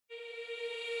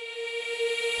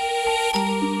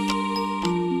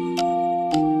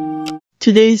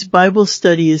Today's Bible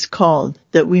study is called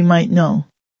That We Might Know.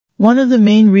 One of the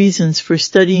main reasons for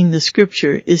studying the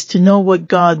scripture is to know what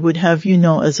God would have you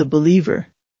know as a believer.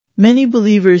 Many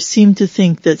believers seem to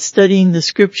think that studying the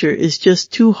scripture is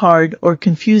just too hard or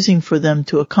confusing for them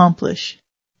to accomplish.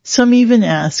 Some even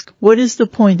ask, what is the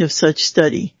point of such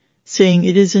study, saying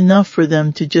it is enough for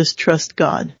them to just trust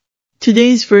God.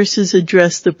 Today's verses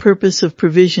address the purpose of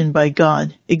provision by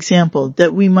God, example,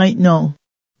 that we might know.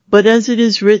 But as it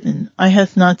is written, eye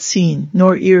hath not seen,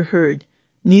 nor ear heard,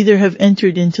 neither have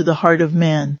entered into the heart of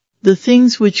man, the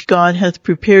things which God hath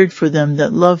prepared for them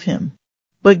that love him.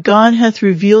 But God hath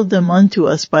revealed them unto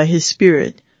us by his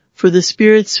Spirit, for the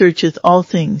Spirit searcheth all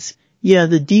things, yea,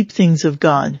 the deep things of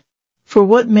God. For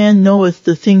what man knoweth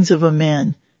the things of a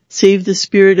man, save the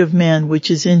spirit of man which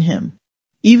is in him?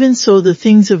 Even so the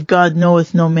things of God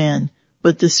knoweth no man,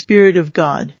 but the Spirit of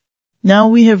God. Now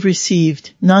we have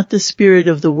received, not the spirit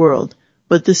of the world,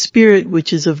 but the Spirit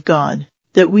which is of God,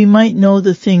 that we might know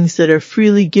the things that are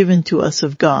freely given to us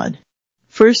of God.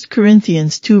 1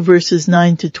 Corinthians 2 verses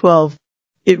 9 to 12.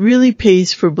 It really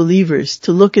pays for believers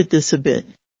to look at this a bit.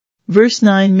 Verse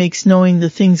 9 makes knowing the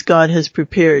things God has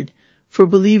prepared for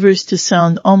believers to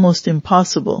sound almost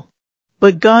impossible.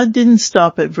 But God didn't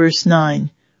stop at verse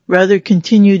 9, rather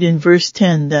continued in verse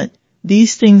 10 that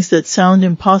these things that sound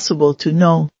impossible to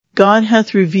know, God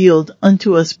hath revealed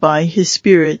unto us by his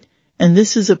Spirit, and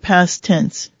this is a past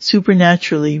tense,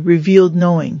 supernaturally revealed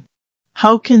knowing.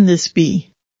 How can this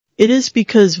be? It is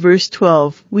because verse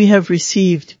 12, we have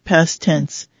received, past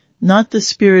tense, not the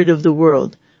spirit of the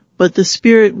world, but the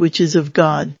Spirit which is of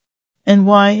God. And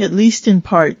why, at least in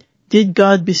part, did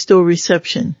God bestow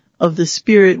reception of the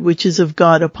Spirit which is of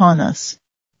God upon us?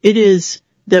 It is,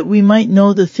 that we might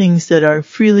know the things that are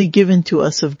freely given to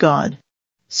us of God.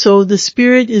 So the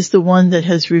Spirit is the one that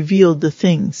has revealed the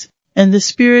things, and the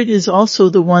Spirit is also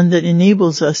the one that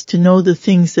enables us to know the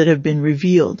things that have been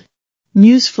revealed.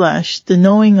 Newsflash, the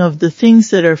knowing of the things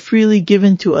that are freely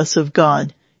given to us of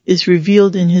God is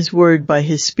revealed in His Word by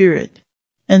His Spirit.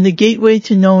 And the gateway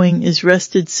to knowing is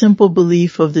rested simple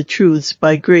belief of the truths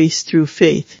by grace through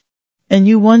faith. And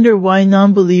you wonder why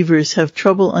non-believers have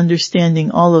trouble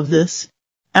understanding all of this?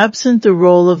 Absent the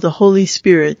role of the Holy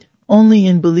Spirit, only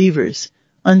in believers,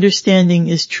 understanding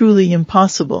is truly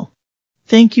impossible.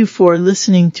 Thank you for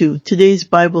listening to today's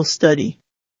Bible study.